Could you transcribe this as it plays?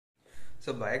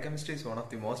So biochemistry is one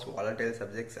of the most volatile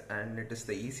subjects, and it is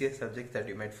the easiest subject that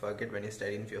you might forget when you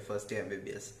study in your first year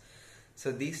MBBS.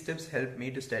 So these tips helped me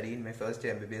to study in my first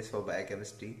year MBBS for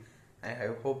biochemistry, and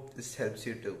I hope this helps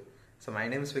you too. So my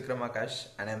name is Vikram Akash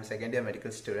and I am a second year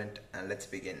medical student, and let's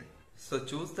begin. So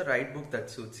choose the right book that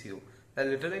suits you. There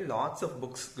are literally lots of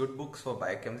books, good books for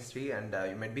biochemistry, and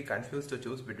you might be confused to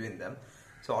choose between them.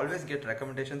 So always get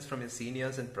recommendations from your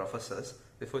seniors and professors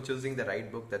before choosing the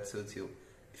right book that suits you.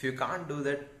 If you can't do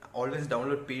that, always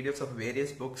download PDFs of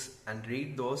various books and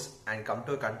read those and come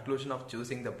to a conclusion of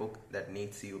choosing the book that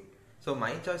needs you. So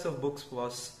my choice of books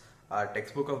was a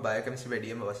textbook of biochemistry by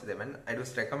D.M. Vasudevan. It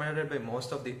was recommended by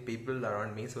most of the people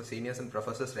around me, so seniors and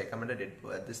professors recommended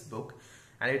this book,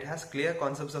 and it has clear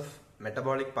concepts of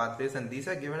metabolic pathways, and these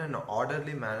are given in an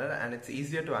orderly manner and it's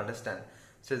easier to understand.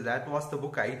 So that was the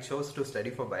book I chose to study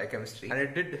for biochemistry, and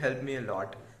it did help me a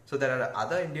lot. So there are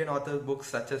other Indian author books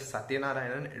such as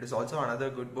Satyanarayanan. It is also another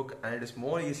good book, and it is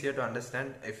more easier to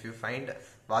understand if you find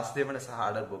Vasudevan as a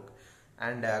harder book.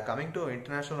 And coming to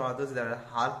international authors, there are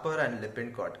Harper and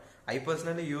Lippincott. I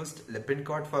personally used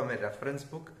Lippincott for my reference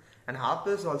book, and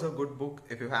Harper is also a good book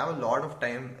if you have a lot of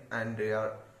time and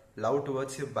your love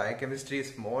towards your biochemistry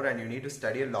is more and you need to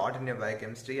study a lot in your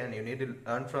biochemistry and you need to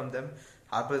learn from them.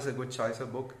 Harper is a good choice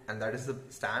of book, and that is the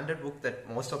standard book that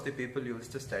most of the people use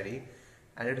to study,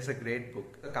 and it is a great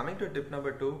book. Coming to tip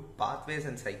number 2, pathways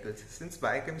and cycles. Since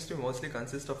biochemistry mostly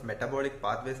consists of metabolic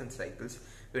pathways and cycles,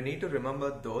 you need to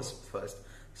remember those first.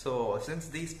 So since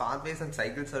these pathways and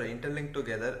cycles are interlinked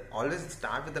together, always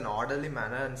start with an orderly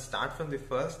manner and start from the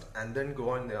first and then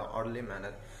go in the orderly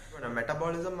manner. When a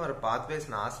metabolism or a pathway is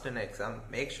asked in an exam,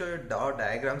 make sure you draw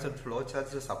diagrams and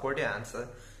flowcharts to support your answer.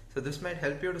 So this might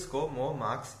help you to score more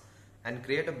marks and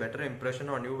create a better impression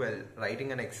on you while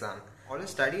writing an exam. Always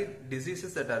study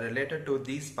diseases that are related to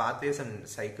these pathways and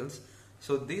cycles.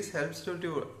 So this helps you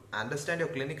to understand your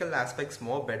clinical aspects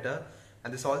more better,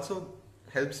 and this also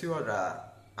helps your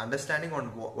understanding on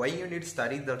why you need to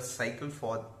study that cycle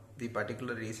for the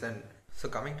particular reason. So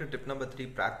coming to tip number 3,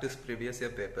 practice previous year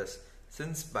papers.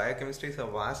 Since biochemistry is a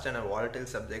vast and a volatile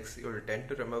subject, you will tend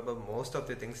to remember most of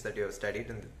the things that you have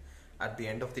studied at the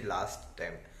end of the last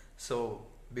time. So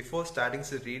before starting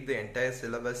to read the entire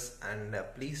syllabus, and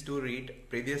please do read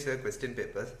previous year question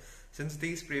papers. Since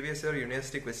these previous year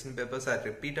university question papers are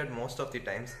repeated most of the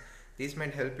times, these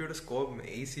might help you to score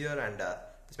easier, and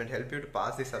this might help you to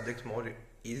pass the subjects more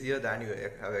easier than you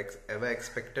have ever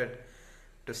expected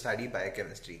to study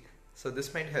biochemistry. So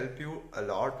this might help you a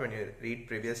lot when you read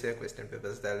previous year question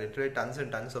papers. There are literally tons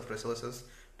and tons of resources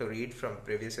to read from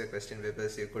previous year question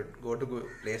papers. You could go to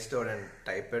Play Store and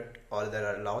type it, or there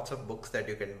are lots of books that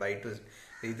you can buy to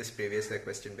read this previous year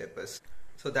question papers.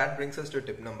 So that brings us to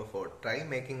tip number 4, try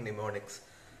making mnemonics.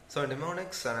 So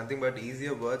mnemonics are nothing but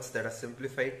easier words that are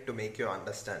simplified to make you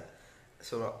understand.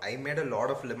 So I made a lot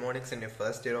of mnemonics in your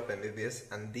first year of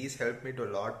MBBS, and these helped me a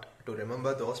lot to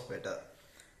remember those better.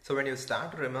 So when you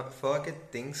start to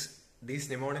forget things, these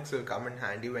mnemonics will come in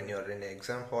handy when you're in an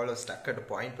exam hall or stuck at a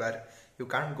point where you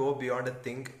can't go beyond a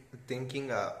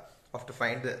thinking of to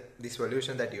find the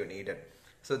solution that you needed.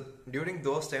 So during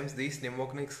those times, these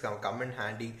mnemonics come in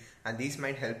handy, and these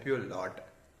might help you a lot.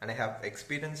 And I have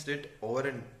experienced it over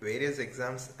in various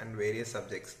exams and various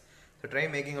subjects. So try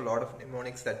making a lot of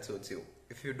mnemonics that suits you.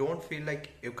 If you don't feel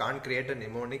like you can't create a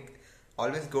mnemonic,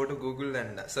 always go to Google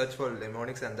and search for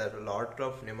mnemonics, and there are a lot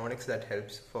of mnemonics that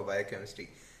helps for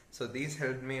biochemistry. So these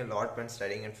helped me a lot when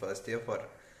studying in first year for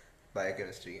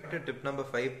biochemistry. Tip number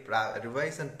 5,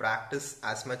 revise and practice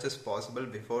as much as possible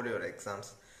before your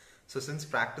exams. So since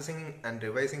practicing and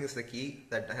revising is the key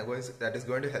that is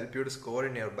going to help you to score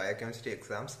in your biochemistry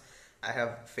exams, I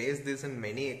have faced this in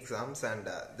many exams, and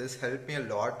this helped me a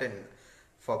lot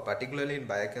for particularly in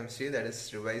biochemistry, that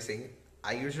is revising.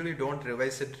 I usually don't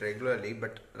revise it regularly,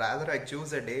 but rather I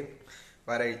choose a day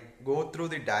where I go through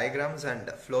the diagrams and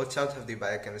flowcharts of the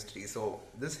biochemistry. So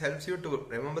this helps you to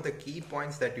remember the key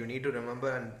points that you need to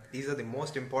remember, and these are the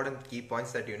most important key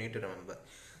points that you need to remember.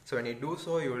 So when you do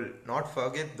so, you will not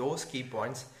forget those key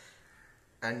points,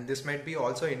 and this might be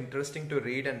also interesting to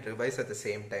read and revise at the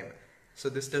same time. So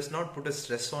this does not put a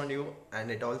stress on you, and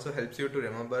it also helps you to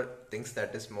remember things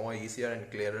that is more easier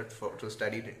and clearer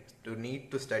to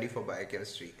need to study for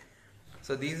biochemistry.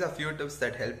 So these are few tips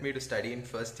that helped me to study in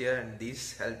first year, and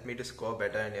these helped me to score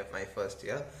better in my first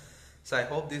year. So I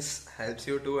hope this helps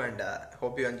you too, and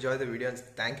hope you enjoy the video, and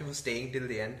thank you for staying till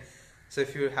the end. So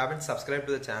if you haven't subscribed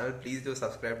to the channel, please do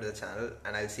subscribe to the channel,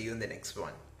 and I'll see you in the next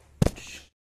one.